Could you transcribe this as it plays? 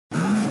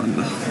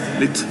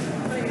complete.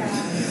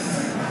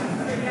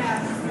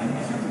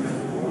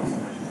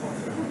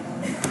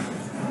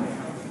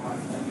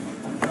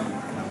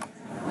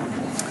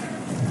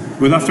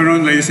 Good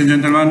afternoon, ladies and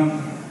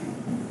gentlemen.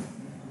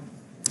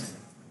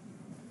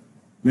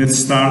 Let's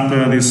start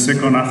this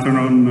second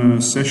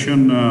afternoon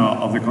session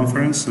of the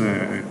conference.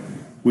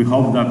 We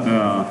hope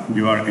that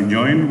you are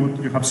enjoying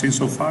what you have seen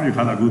so far. You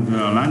had a good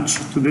lunch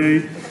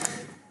today.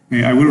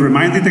 I will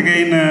remind it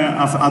again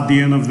at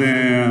the end of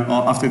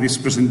after this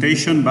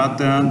presentation, but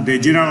the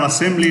General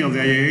Assembly of the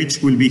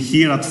IAH will be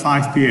here at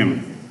 5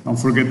 p.m. Don't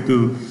forget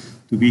to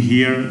be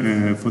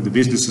here for the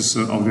businesses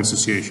of the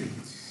association.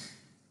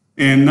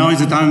 And now is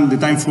the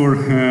time for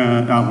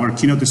our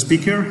keynote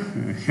speaker,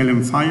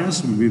 Helen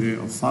Fallas, will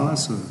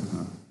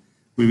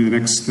be the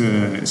next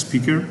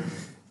speaker.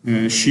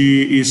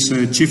 She is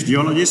Chief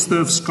Geologist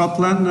of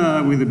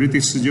Scotland with the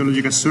British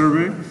Geological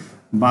Survey,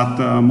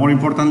 but more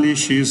importantly,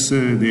 she is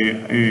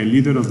the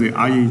leader of the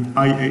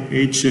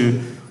IAH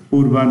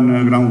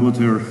Urban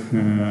Groundwater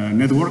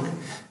Network,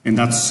 and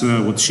that's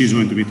what she's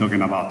going to be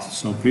talking about.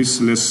 So please,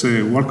 let's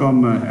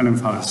welcome Helen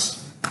Fallas.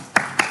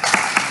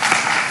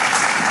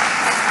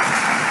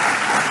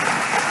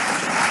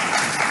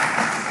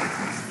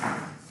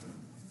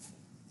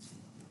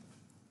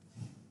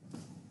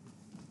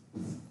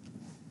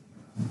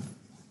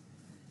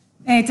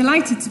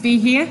 Delighted to be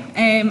here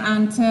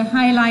and to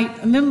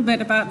highlight a little bit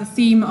about the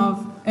theme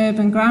of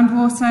urban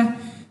groundwater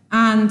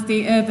and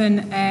the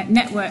urban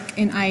network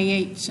in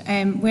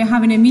IAH. We're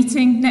having a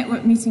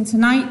network meeting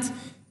tonight.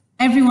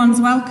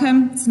 Everyone's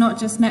welcome. It's not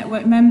just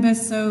network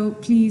members, so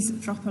please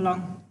drop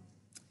along.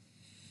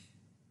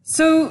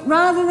 So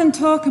rather than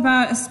talk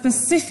about a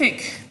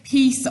specific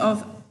piece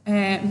of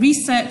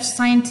research,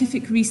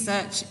 scientific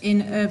research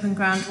in urban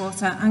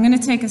groundwater, I'm going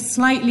to take a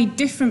slightly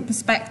different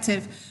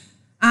perspective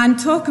and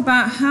talk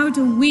about how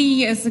do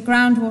we as the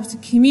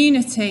groundwater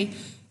community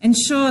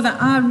ensure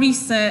that our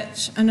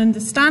research and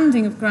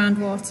understanding of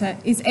groundwater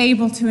is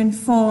able to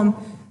inform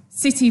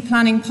city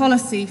planning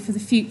policy for the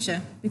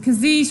future, because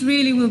these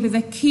really will be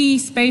the key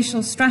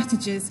spatial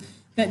strategies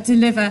that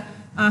deliver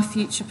our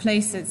future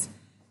places.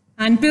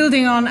 And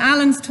building on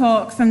Alan's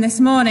talk from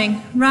this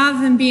morning, rather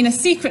than being a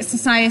secret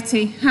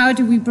society, how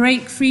do we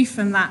break free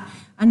from that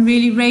and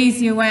really raise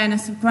the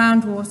awareness of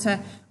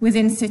groundwater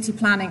within city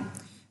planning?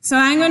 So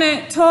I'm going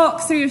to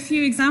talk through a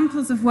few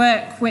examples of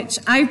work which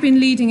I've been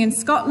leading in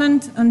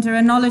Scotland under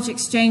a Knowledge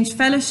Exchange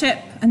Fellowship,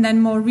 and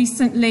then more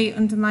recently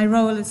under my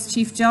role as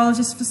Chief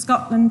Geologist for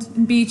Scotland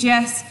in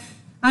BGS,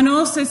 and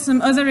also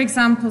some other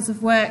examples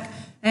of work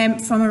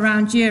from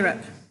around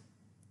Europe.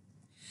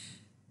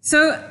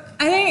 So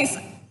I think it's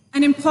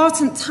an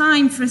important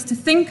time for us to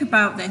think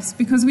about this,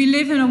 because we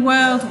live in a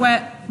world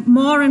where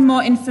more and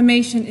more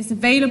information is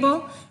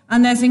available,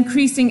 and there's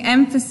increasing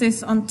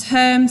emphasis on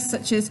terms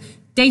such as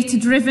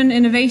data-driven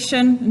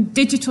innovation and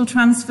digital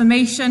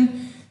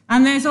transformation,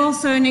 and there's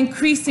also an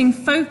increasing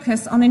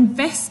focus on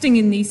investing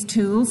in these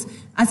tools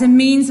as a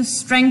means of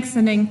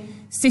strengthening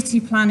city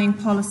planning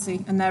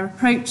policy and their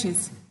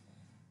approaches.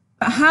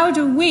 But how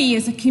do we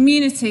as a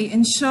community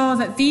ensure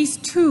that these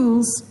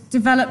tools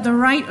develop the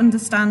right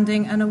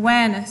understanding and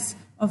awareness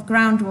of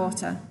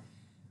groundwater?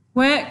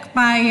 Work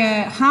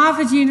by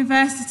Harvard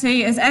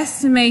University has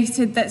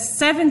estimated that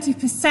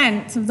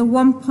 70% of the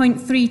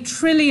 $1.3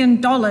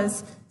 trillion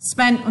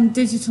spent on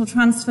digital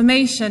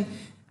transformation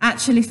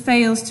actually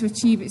fails to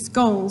achieve its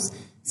goals,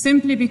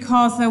 simply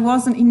because there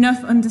wasn't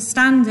enough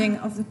understanding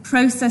of the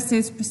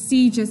processes,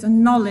 procedures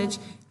and knowledge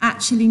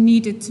actually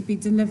needed to be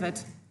delivered.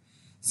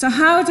 So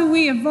how do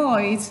we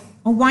avoid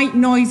a white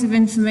noise of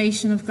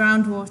information of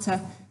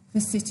groundwater for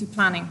city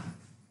planning?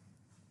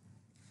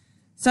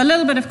 So a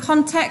little bit of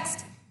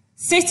context.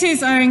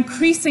 Cities are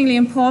increasingly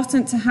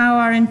important to how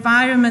our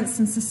environments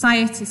and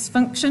societies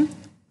function.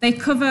 They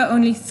cover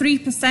only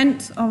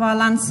 3% of our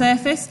land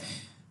surface,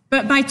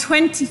 but by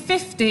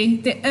 2050,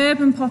 the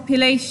urban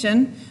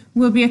population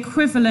will be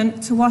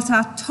equivalent to what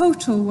our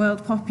total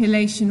world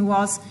population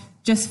was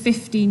just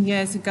 15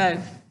 years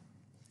ago.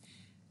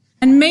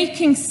 And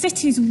making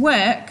cities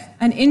work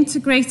and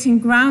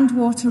integrating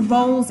groundwater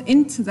roles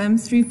into them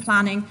through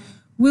planning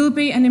will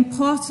be an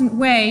important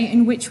way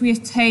in which we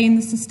attain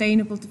the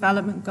Sustainable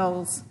Development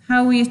Goals,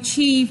 how we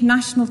achieve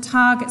national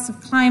targets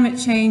of climate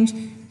change,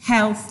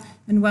 health,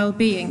 and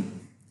well-being.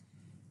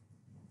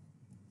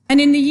 And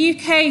in the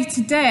UK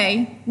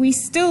today, we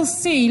still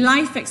see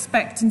life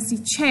expectancy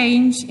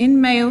change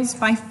in males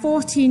by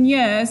 14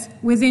 years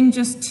within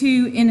just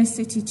 2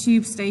 inner-city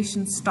tube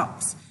station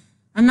stops.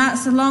 And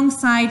that's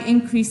alongside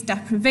increased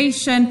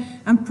deprivation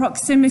and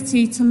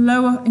proximity to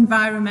lower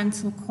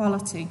environmental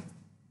quality.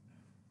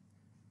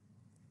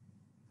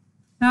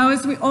 Now,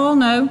 as we all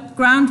know,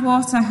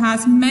 groundwater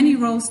has many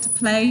roles to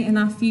play in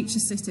our future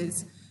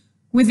cities.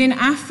 Within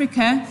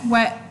Africa,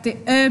 where the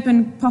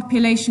urban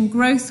population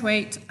growth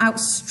rate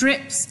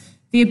outstrips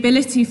the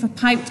ability for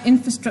piped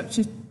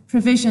infrastructure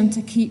provision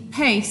to keep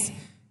pace,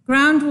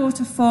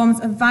 groundwater forms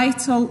a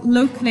vital,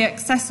 locally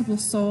accessible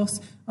source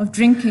of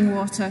drinking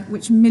water,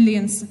 which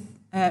millions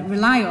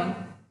rely on.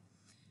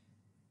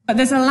 But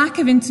there's a lack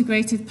of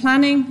integrated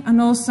planning and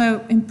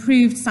also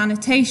improved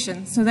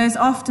sanitation. So there's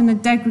often a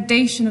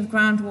degradation of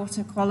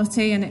groundwater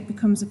quality and it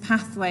becomes a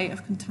pathway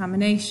of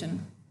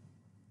contamination.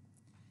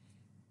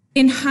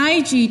 In high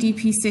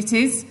GDP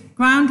cities,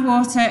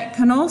 groundwater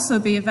can also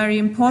be a very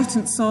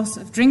important source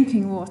of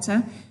drinking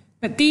water,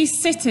 but these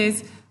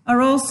cities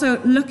are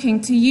also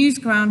looking to use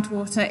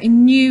groundwater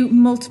in new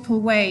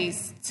multiple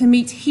ways to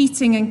meet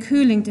heating and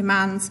cooling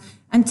demands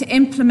and to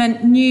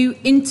implement new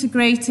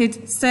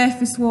integrated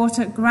surface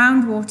water,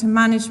 groundwater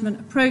management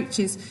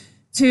approaches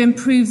to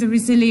improve the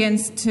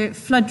resilience to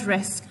flood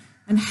risk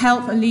and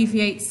help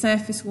alleviate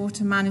surface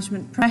water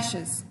management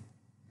pressures.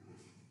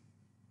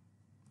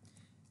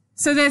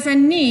 So there's a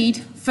need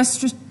for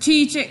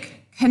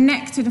strategic,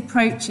 connected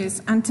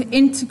approaches and to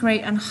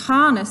integrate and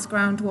harness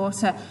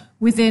groundwater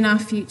within our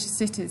future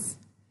cities.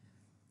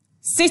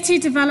 City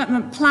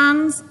development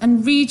plans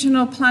and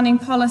regional planning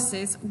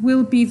policies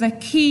will be the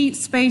key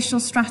spatial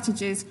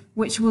strategies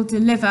which will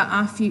deliver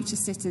our future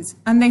cities,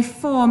 and they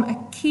form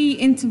a key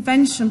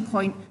intervention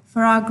point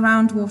for our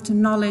groundwater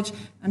knowledge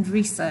and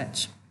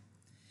research.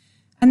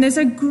 And there's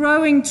a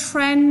growing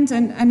trend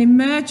and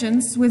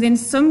emergence within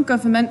some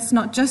governments,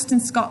 not just in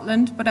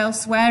Scotland, but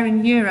elsewhere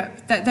in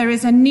Europe, that there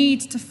is a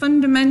need to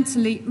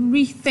fundamentally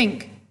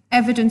rethink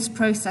evidence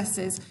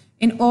processes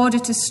in order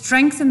to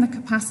strengthen the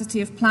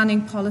capacity of planning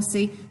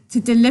policy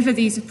to deliver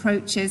these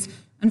approaches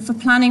and for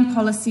planning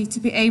policy to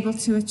be able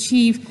to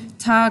achieve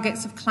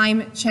targets of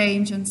climate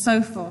change and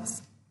so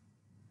forth.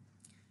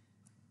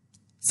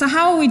 So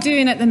how are we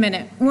doing at the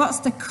minute? What's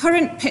the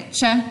current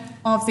picture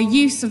of the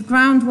use of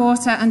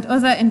groundwater and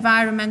other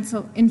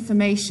environmental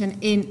information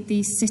in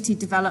these city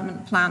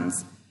development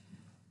plans?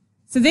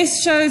 So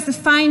this shows the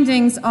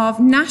findings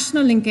of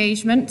national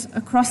engagement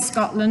across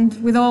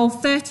Scotland with all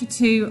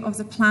 32 of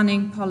the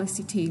planning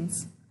policy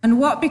teams. And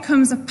what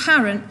becomes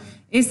apparent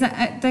is that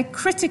at the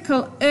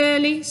critical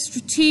early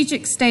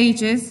strategic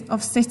stages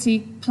of city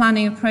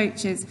planning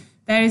approaches,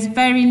 there is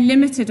very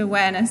limited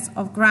awareness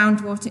of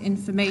groundwater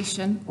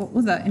information or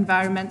other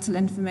environmental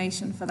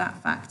information for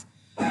that fact.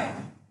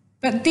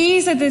 But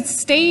these are the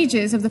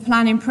stages of the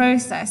planning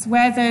process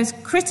where those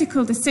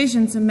critical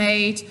decisions are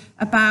made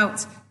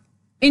about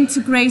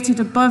integrated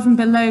above and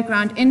below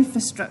ground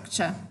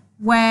infrastructure,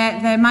 where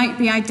there might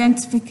be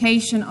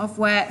identification of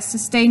where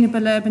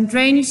sustainable urban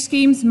drainage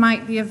schemes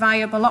might be a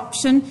viable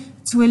option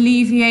to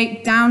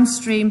alleviate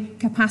downstream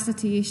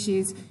capacity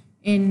issues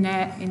in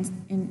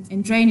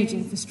drainage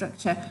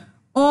infrastructure,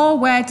 or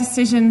where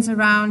decisions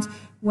around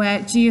where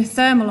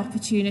geothermal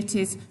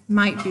opportunities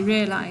might be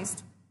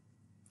realised.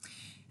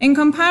 In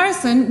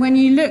comparison, when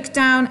you look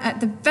down at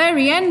the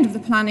very end of the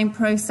planning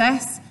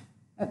process,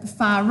 at the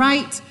far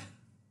right,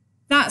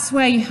 that's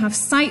where you have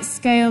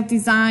site-scale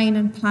design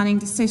and planning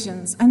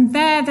decisions. And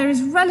there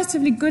is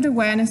relatively good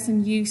awareness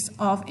and use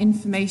of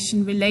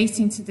information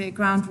relating to the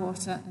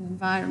groundwater and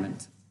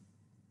environment.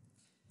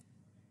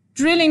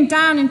 Drilling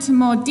down into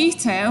more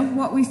detail,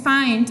 what we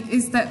find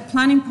is that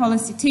planning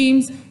policy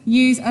teams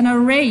use an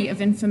array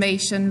of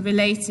information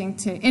relating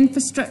to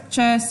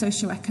infrastructure,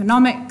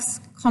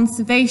 socioeconomics,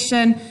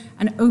 conservation,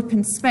 and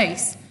open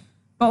space.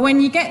 But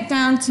when you get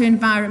down to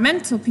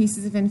environmental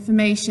pieces of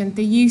information,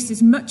 the use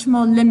is much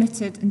more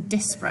limited and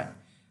disparate.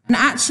 And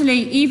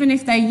actually, even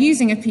if they're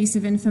using a piece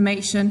of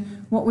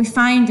information, what we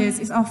find is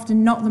it's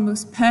often not the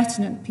most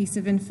pertinent piece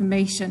of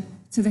information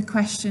to the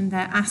question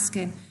they're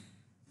asking.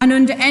 And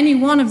under any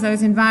one of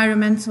those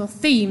environmental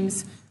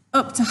themes,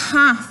 up to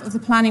half of the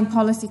planning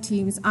policy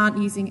teams aren't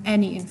using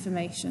any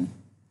information.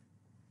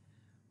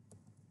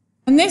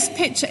 And this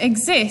picture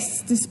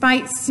exists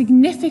despite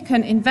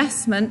significant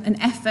investment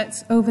and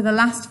efforts over the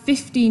last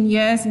 15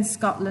 years in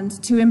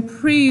Scotland to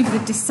improve the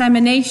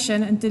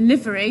dissemination and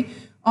delivery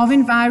of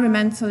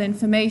environmental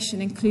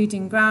information,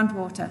 including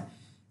groundwater.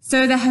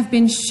 So there have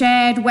been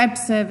shared web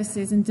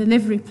services and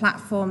delivery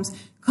platforms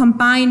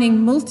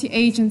combining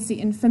multi-agency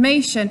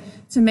information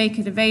to make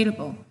it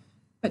available.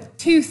 But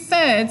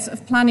 2/3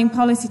 of planning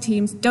policy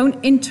teams don't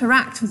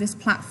interact with this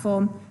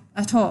platform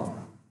at all.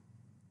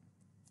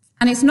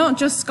 And it's not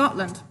just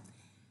Scotland.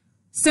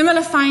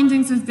 Similar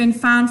findings have been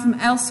found from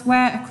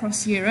elsewhere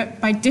across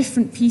Europe by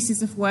different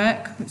pieces of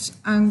work, which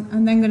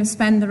I'm then going to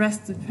spend the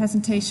rest of the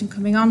presentation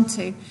coming on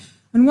to.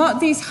 And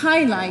what these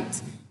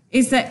highlight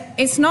is that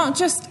it's not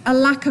just a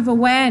lack of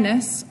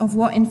awareness of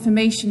what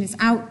information is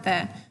out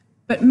there,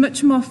 but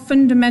much more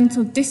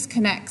fundamental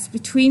disconnects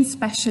between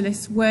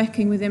specialists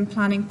working within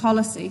planning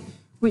policy,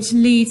 which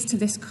leads to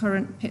this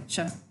current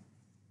picture.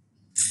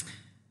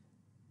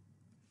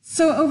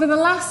 So over the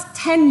last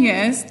 10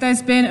 years,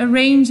 there's been a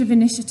range of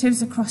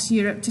initiatives across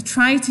Europe to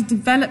try to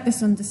develop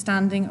this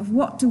understanding of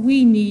what do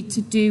we need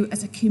to do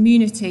as a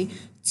community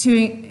to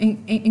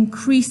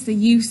increase the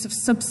use of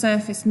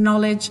subsurface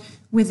knowledge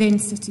within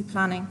city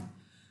planning.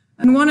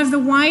 And one of the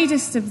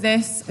widest of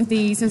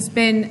these has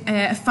been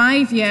a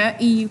 5-year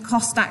EU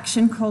cost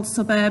action called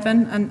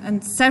Suburban,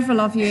 and several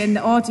of you in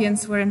the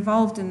audience were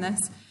involved in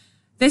this.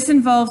 This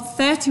involved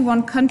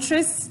 31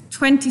 countries,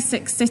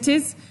 26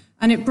 cities,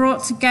 and it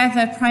brought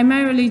together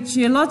primarily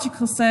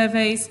geological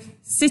surveys,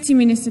 city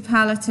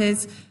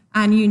municipalities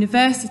and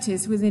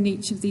universities within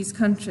each of these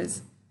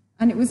countries.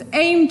 And it was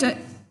aimed at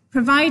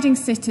providing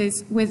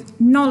cities with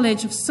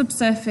knowledge of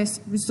subsurface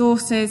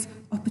resources,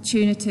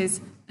 opportunities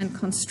and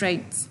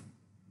constraints.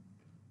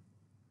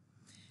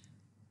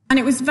 And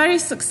it was very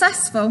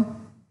successful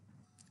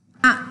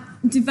at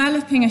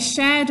developing a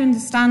shared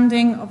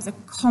understanding of the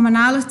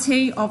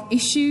commonality of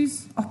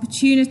issues,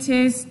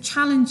 opportunities,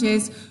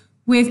 challenges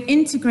with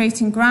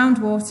integrating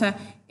groundwater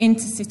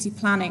into city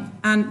planning.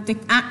 And the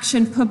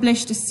Action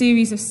published a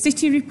series of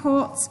city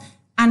reports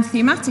and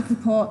thematic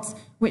reports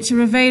which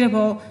are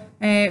available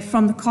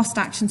from the Cost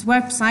Actions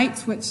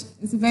website, which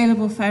is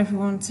available for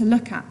everyone to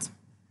look at.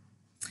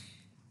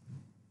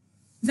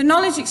 The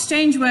knowledge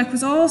exchange work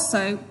was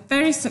also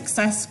very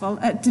successful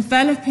at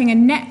developing a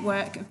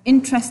network of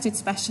interested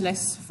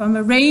specialists from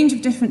a range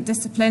of different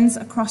disciplines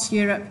across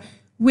Europe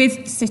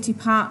with city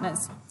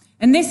partners.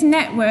 And this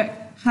network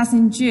has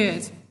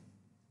endured.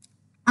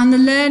 And the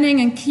learning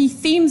and key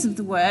themes of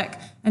the work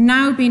are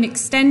now being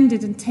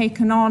extended and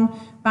taken on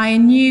by a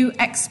new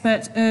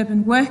expert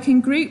urban working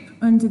group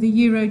under the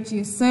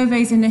Geological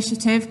Surveys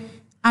initiative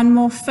and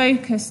more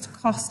focused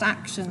cost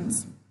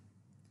actions.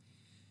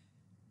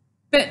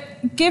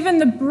 But given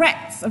the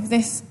breadth of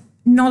this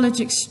knowledge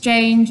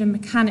exchange and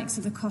mechanics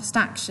of the cost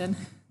action,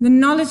 the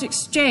knowledge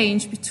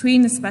exchange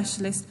between the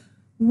specialists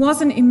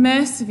wasn't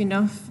immersive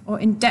enough or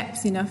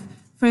in-depth enough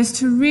for us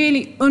to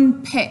really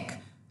unpick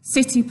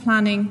city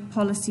planning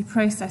policy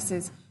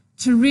processes,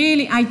 to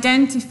really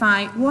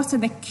identify what are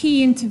the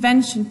key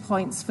intervention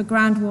points for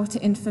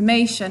groundwater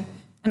information,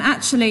 and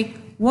actually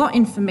what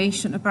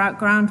information about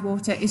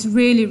groundwater is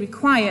really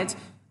required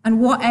and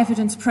what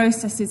evidence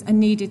processes are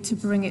needed to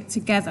bring it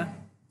together.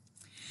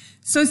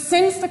 So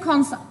since the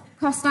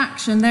cost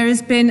action, there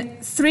has been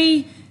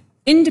 3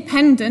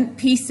 independent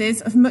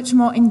pieces of much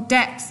more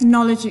in-depth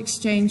knowledge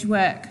exchange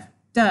work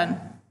done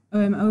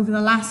over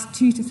the last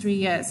 2 to 3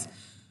 years.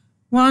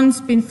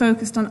 One's been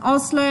focused on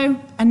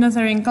Oslo,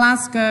 another in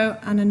Glasgow,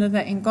 and another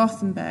in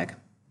Gothenburg.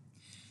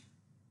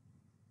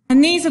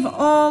 And these have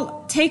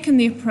all taken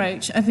the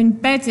approach of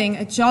embedding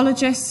a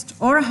geologist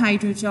or a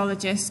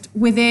hydrogeologist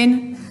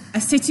within a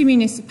city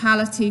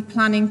municipality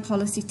planning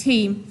policy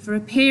team for a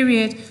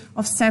period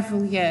of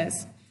several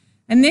years.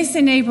 And this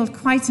enabled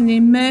quite an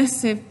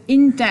immersive,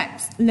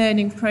 in-depth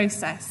learning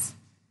process.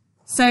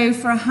 So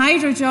for a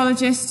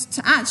hydrogeologist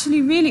to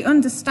actually really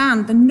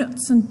understand the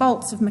nuts and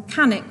bolts of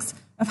mechanics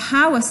of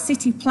how a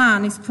city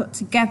plan is put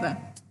together.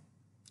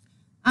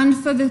 And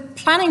for the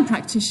planning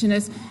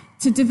practitioners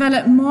to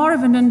develop more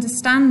of an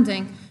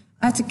understanding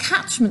at a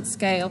catchment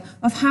scale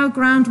of how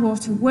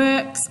groundwater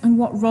works and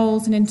what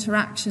roles and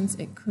interactions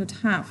it could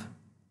have.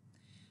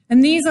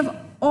 And these have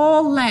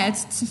all led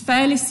to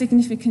fairly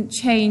significant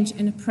change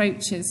in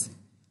approaches.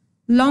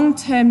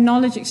 Long-term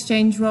knowledge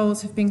exchange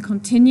roles have been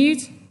continued.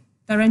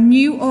 There are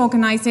new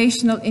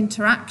organisational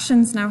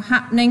interactions now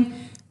happening,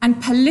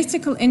 and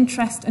political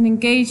interest and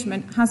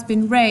engagement has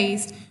been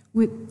raised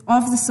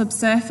of the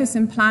subsurface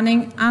in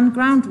planning and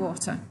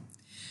groundwater.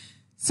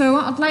 So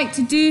what I'd like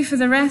to do for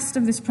the rest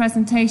of this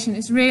presentation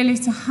is really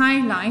to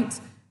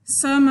highlight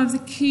some of the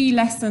key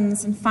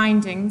lessons and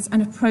findings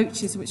and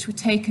approaches which were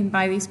taken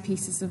by these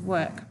pieces of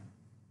work.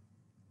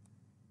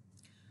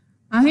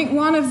 I think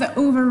one of the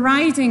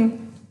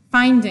overriding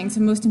findings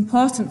and most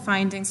important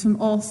findings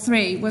from all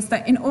 3 was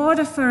that in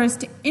order for us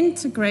to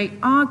integrate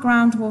our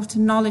groundwater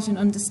knowledge and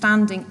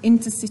understanding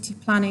into city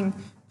planning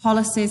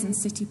policies and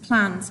city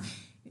plans,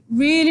 it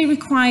really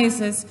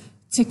requires us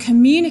to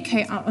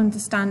communicate our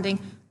understanding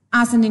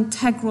as an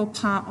integral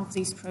part of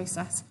this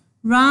process,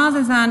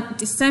 rather than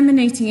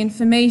disseminating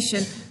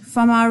information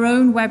from our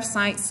own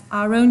websites,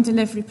 our own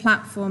delivery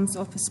platforms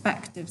or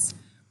perspectives.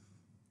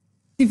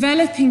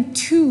 Developing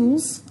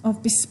tools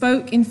of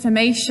bespoke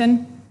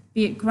information,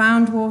 be it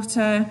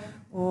groundwater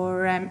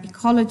or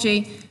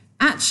ecology,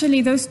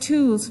 actually those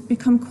tools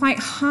become quite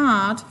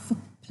hard for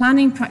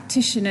planning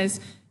practitioners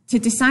to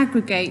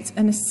disaggregate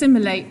and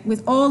assimilate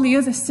with all the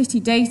other city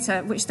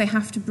data which they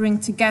have to bring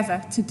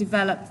together to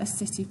develop a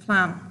city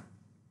plan.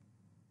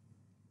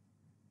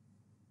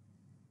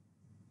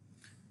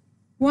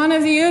 One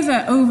of the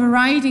other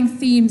overriding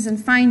themes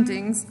and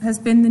findings has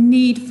been the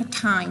need for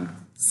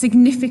time,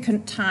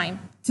 significant time,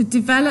 to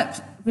develop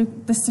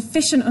the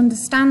sufficient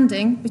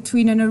understanding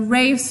between an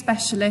array of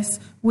specialists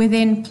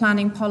within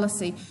planning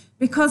policy.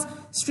 Because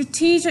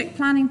strategic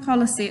planning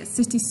policy at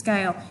city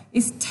scale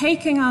is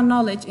taking our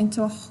knowledge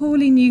into a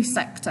wholly new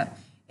sector.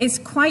 It's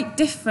quite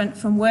different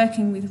from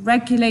working with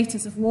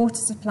regulators of water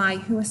supply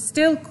who are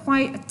still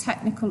quite a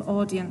technical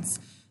audience.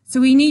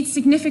 So we need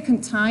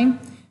significant time.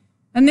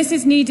 And this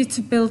is needed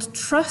to build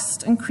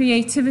trust and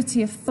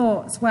creativity of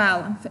thought as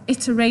well, and for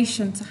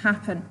iteration to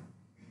happen.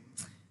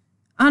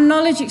 Our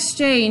knowledge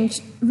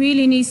exchange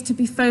really needs to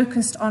be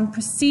focused on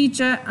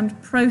procedure and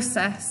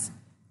process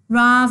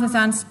rather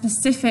than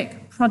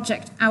specific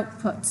project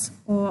outputs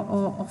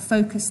or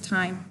focus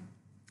time.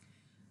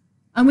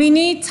 And we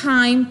need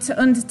time to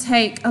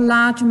undertake a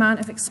large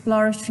amount of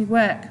exploratory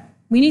work.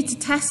 We need to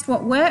test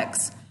what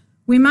works.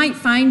 We might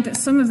find that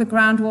some of the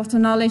groundwater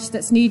knowledge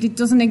that's needed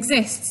doesn't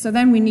exist, so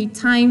then we need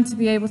time to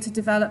be able to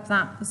develop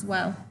that as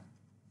well.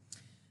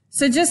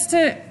 So just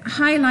to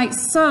highlight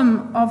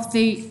some of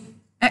the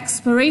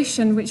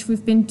exploration which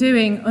we've been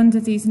doing under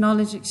these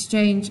knowledge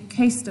exchange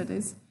case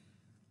studies.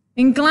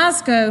 In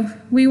Glasgow,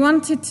 we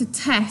wanted to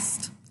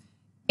test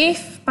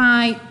if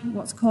by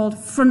what's called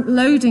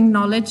front-loading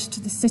knowledge to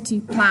the city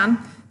plan,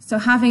 so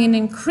having an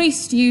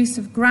increased use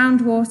of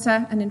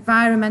groundwater and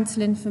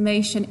environmental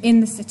information in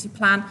the city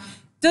plan,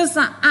 does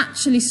that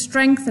actually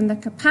strengthen the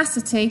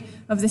capacity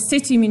of the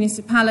city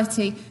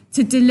municipality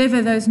to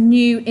deliver those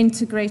new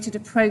integrated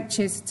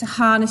approaches to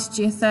harness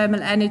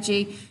geothermal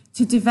energy,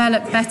 to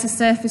develop better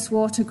surface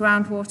water,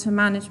 groundwater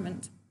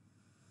management?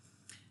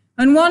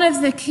 And one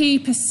of the key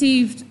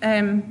perceived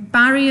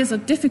barriers or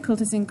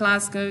difficulties in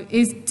Glasgow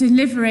is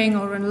delivering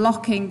or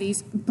unlocking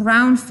these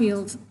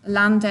brownfield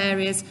land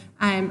areas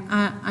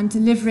and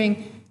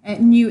delivering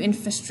new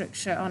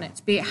infrastructure on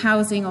it, be it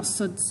housing or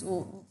SUDs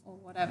or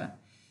whatever.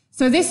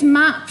 So this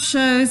map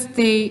shows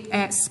the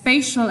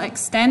spatial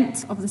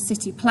extent of the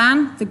city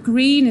plan. The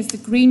green is the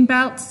green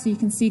belt, so you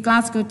can see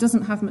Glasgow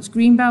doesn't have much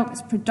green belt.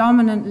 It's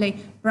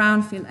predominantly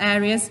brownfield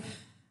areas.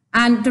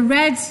 And the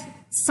red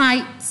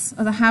sites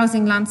are the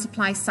housing land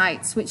supply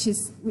sites, which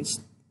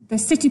the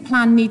city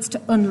plan needs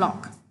to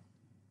unlock.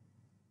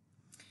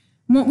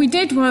 And what we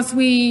did was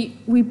we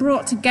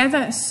brought together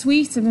a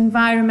suite of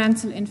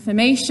environmental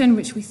information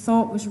which we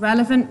thought was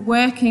relevant,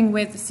 working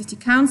with the City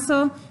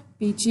Council,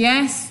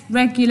 BGS,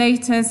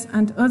 regulators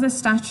and other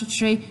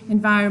statutory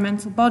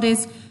environmental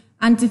bodies,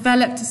 and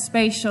developed a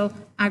spatial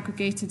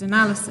aggregated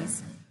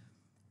analysis.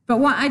 But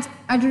what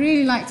I'd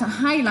really like to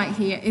highlight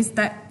here is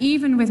that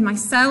even with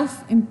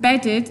myself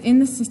embedded in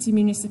the city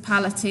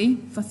municipality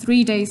for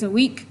 3 days a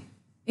week,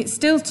 it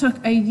still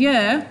took a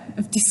year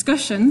of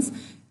discussions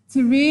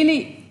to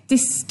really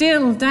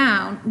distill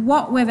down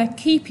what were the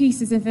key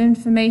pieces of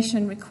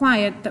information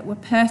required that were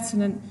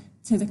pertinent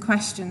to the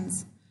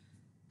questions.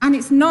 And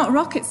it's not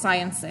rocket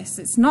science, this.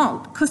 It's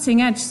not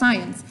cutting-edge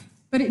science,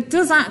 but it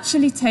does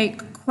actually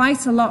take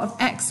quite a lot of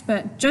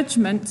expert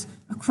judgment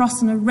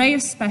across an array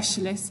of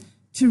specialists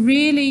to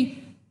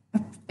really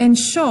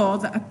ensure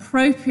that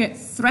appropriate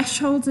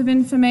thresholds of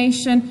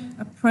information,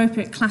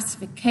 appropriate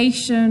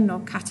classification or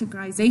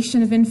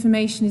categorization of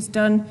information is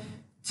done,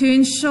 to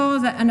ensure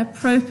that an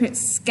appropriate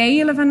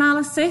scale of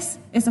analysis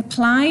is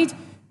applied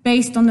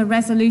based on the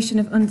resolution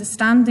of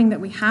understanding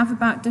that we have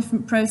about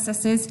different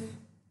processes,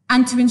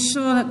 and to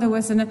ensure that there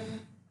was an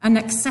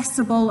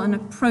accessible and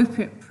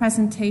appropriate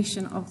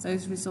presentation of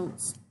those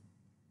results.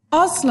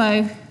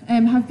 Oslo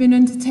have been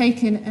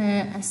undertaking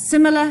a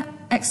similar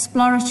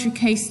exploratory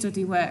case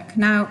study work.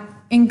 Now,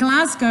 in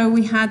Glasgow,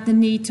 we had the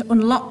need to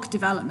unlock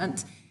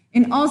development.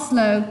 In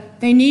Oslo,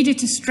 they needed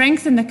to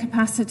strengthen the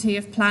capacity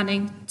of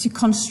planning to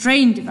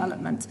constrain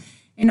development.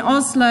 In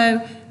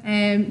Oslo,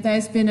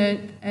 there's been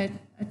a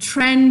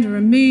trend or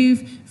a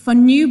move for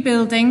new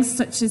buildings,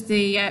 such as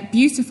the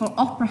beautiful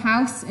Opera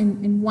House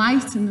in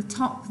white in the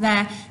top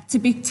there, to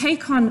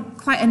take on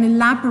quite an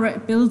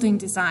elaborate building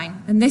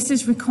design. And this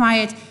has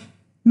required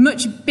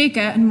much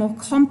bigger and more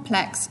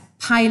complex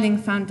piling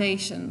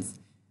foundations.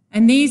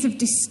 And these have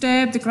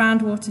disturbed the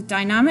groundwater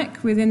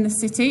dynamic within the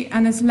city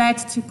and has led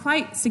to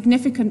quite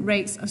significant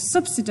rates of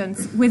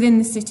subsidence within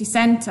the city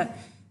centre,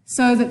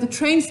 so that the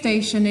train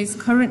station is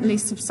currently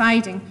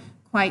subsiding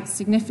quite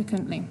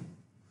significantly.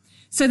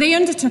 So they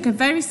undertook a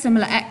very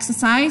similar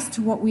exercise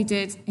to what we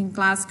did in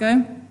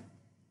Glasgow.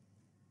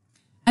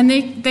 And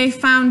they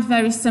found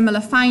very similar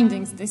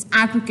findings. This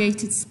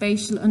aggregated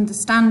spatial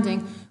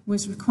understanding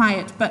was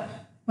required. But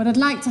what I'd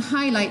like to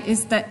highlight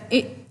is that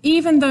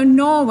even though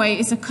Norway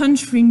is a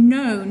country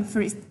known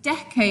for its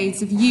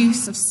decades of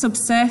use of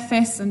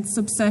subsurface and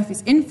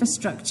subsurface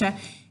infrastructure,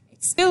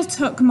 it still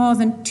took more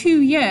than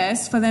 2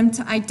 years for them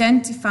to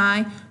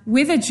identify,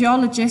 with a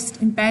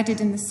geologist embedded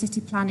in the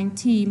city planning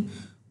team,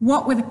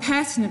 what were the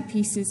pertinent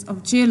pieces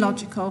of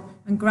geological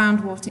and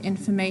groundwater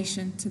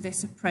information to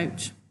this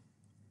approach.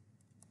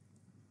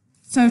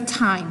 So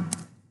time.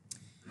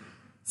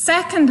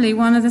 Secondly,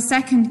 one of the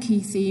second key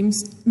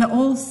themes that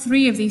all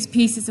three of these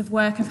pieces of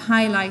work have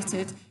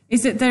highlighted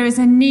is that there is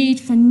a need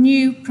for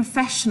new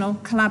professional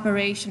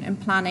collaboration in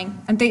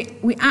planning, and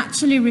we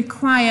actually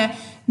require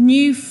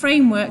new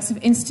frameworks of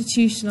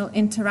institutional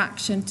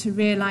interaction to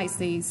realise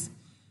these.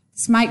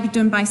 This might be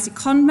done by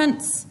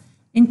secondments.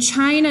 In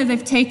China,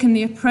 they've taken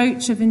the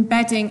approach of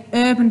embedding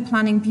urban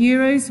planning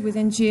bureaus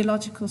within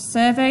geological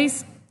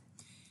surveys.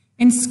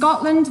 In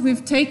Scotland,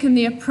 we've taken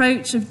the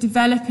approach of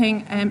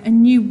developing a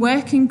new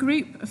working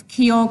group of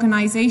key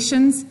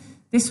organisations.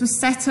 This was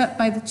set up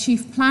by the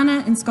Chief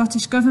Planner in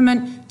Scottish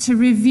Government to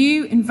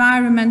review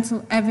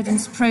environmental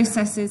evidence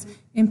processes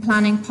in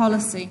planning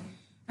policy.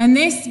 And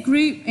this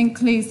group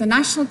includes the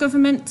national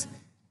government,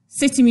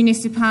 city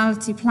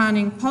municipality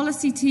planning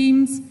policy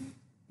teams.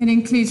 It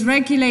includes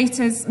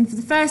regulators, and for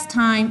the first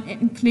time,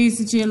 it includes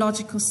the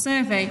Geological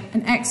Survey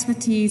and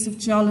expertise of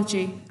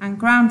geology and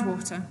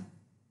groundwater.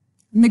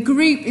 And the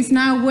group is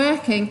now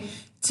working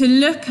to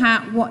look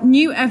at what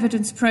new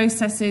evidence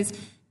processes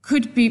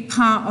could be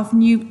part of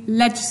new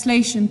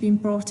legislation being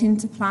brought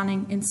into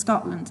planning in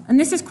Scotland. And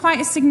this is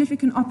quite a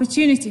significant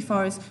opportunity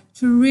for us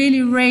to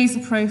really raise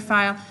the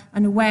profile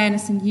and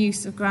awareness and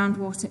use of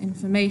groundwater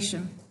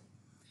information.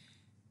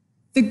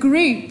 The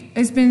group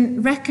has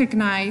been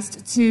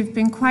recognised to have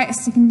been quite a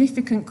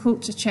significant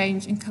culture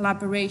change in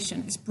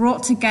collaboration. It's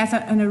brought together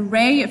an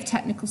array of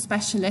technical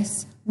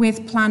specialists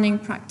with planning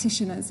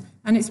practitioners,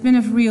 and it's been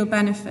of real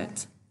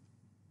benefit.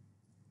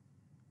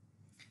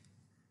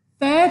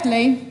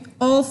 Thirdly,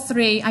 all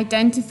three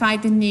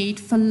identified the need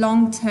for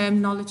long-term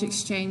knowledge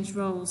exchange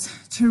roles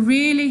to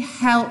really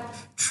help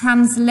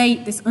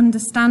translate this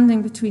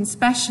understanding between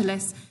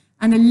specialists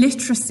and a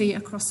literacy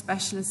across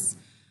specialists.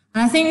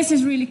 And I think this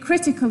is really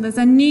critical. There's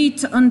a need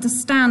to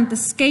understand the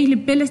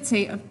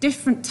scalability of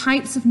different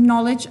types of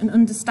knowledge and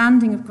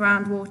understanding of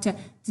groundwater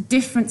to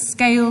different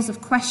scales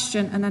of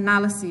question and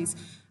analyses.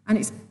 And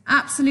it's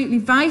absolutely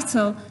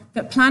vital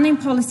that planning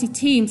policy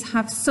teams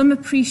have some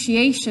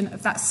appreciation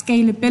of that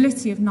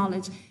scalability of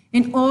knowledge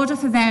in order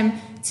for them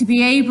to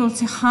be able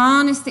to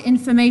harness the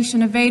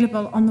information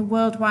available on the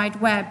World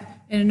Wide Web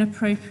in an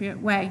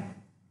appropriate way.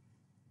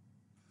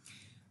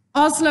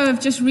 Oslo have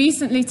just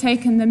recently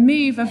taken the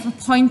move of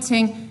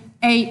appointing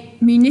a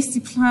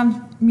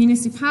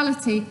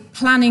municipality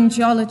planning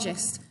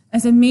geologist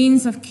as a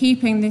means of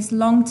keeping this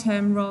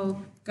long-term role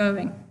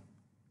going.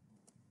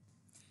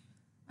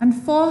 And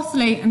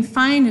fourthly and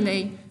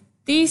finally,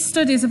 these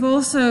studies have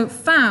also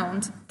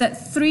found that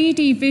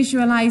 3D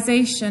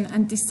visualization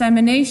and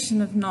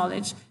dissemination of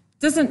knowledge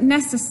doesn't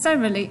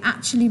necessarily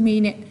actually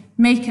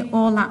make it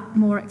all that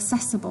more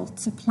accessible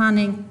to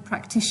planning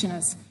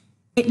practitioners.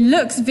 It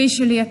looks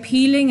visually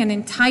appealing and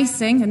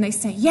enticing, and they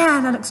say, yeah,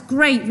 that looks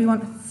great, we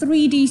want a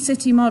 3D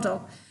city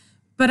model.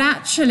 But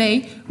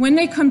actually, when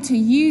they come to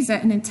use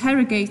it and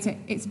interrogate it,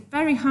 it's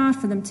very hard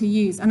for them to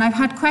use. And I've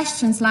had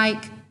questions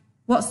like,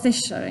 what's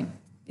this showing?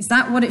 Is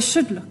that what it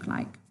should look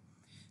like?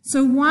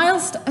 So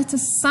whilst at a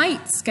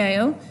site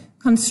scale,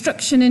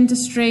 construction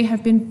industry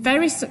have been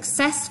very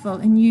successful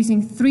in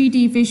using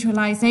 3D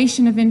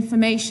visualization of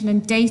information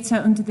and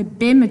data under the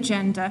BIM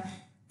agenda,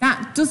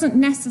 that doesn't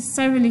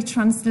necessarily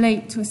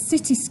translate to a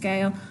city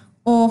scale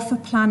or for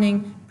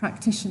planning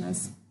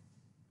practitioners.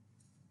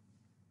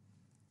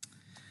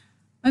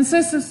 And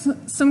so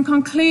some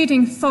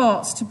concluding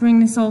thoughts to bring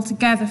this all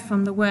together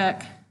from the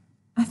work.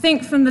 I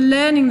think from the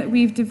learning that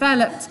we've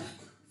developed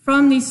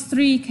from these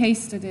three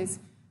case studies,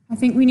 I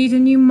think we need a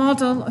new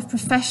model of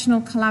professional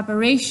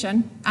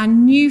collaboration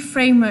and new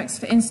frameworks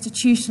for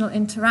institutional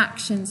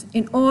interactions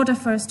in order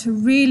for us to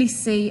really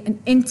see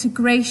an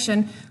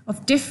integration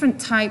of different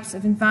types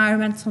of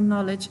environmental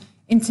knowledge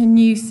into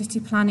new city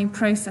planning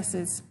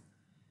processes.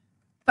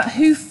 But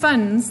who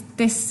funds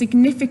this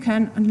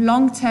significant and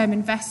long-term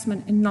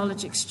investment in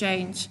knowledge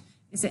exchange?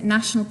 Is it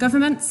national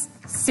governments,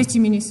 city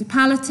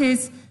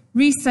municipalities,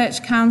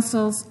 research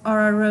councils, or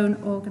our own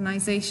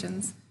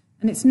organisations?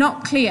 And it's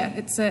not clear,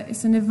 it's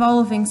an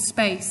evolving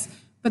space,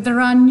 but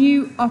there are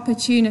new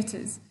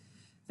opportunities.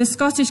 The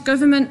Scottish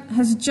Government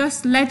has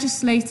just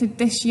legislated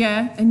this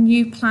year a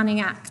new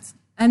Planning Act,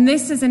 and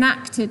this has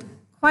enacted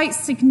quite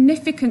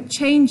significant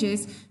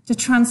changes to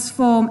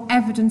transform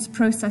evidence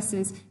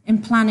processes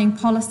in planning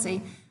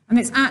policy. And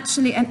it's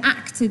actually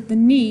enacted the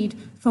need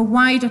for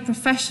wider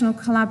professional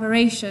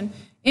collaboration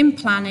in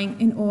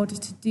planning in order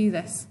to do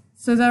this.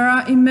 So there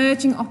are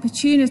emerging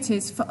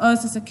opportunities for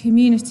us as a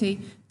community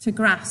to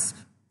grasp.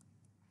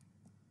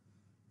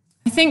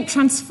 I think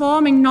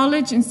transforming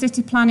knowledge in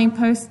city planning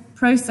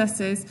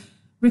processes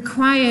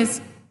requires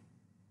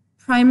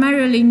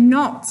primarily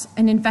not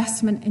an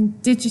investment in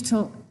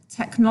digital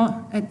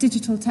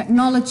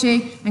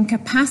technology and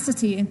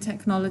capacity in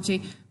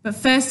technology, but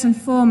first and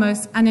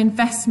foremost an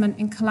investment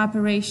in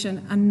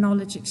collaboration and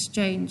knowledge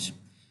exchange.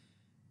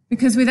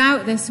 Because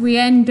without this, we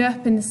end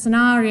up in the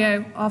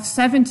scenario of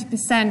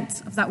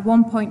 70% of that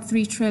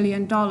 $1.3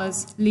 trillion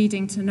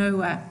leading to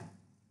nowhere.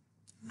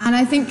 And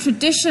I think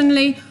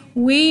traditionally,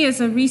 we as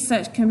a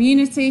research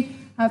community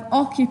have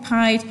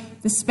occupied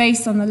the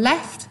space on the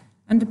left,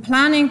 and the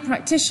planning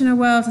practitioner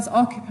world has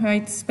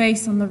occupied the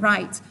space on the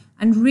right.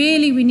 And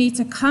really, we need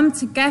to come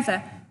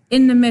together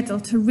in the middle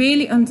to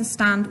really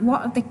understand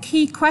what are the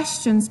key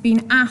questions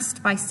being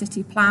asked by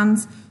city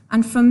plans,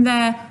 and from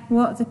there,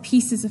 what are the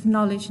pieces of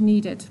knowledge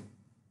needed.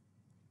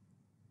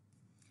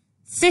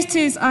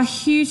 Cities are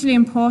hugely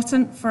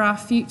important for our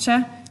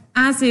future,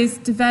 as is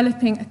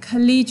developing a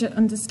collegiate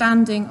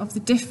understanding of the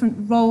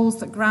different roles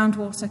that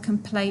groundwater can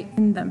play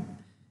in them.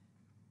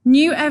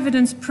 New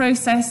evidence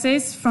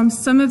processes from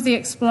some of the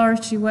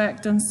exploratory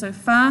work done so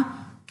far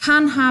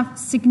can have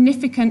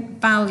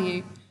significant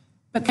value,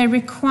 but they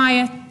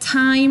require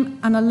time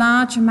and a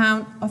large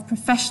amount of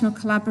professional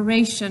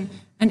collaboration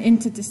and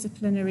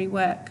interdisciplinary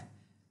work.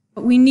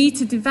 But we need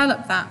to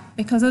develop that,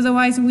 because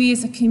otherwise we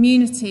as a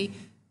community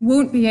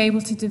won't be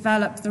able to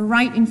develop the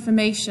right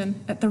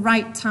information at the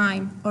right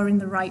time or in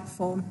the right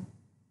form.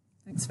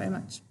 Thanks very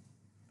much.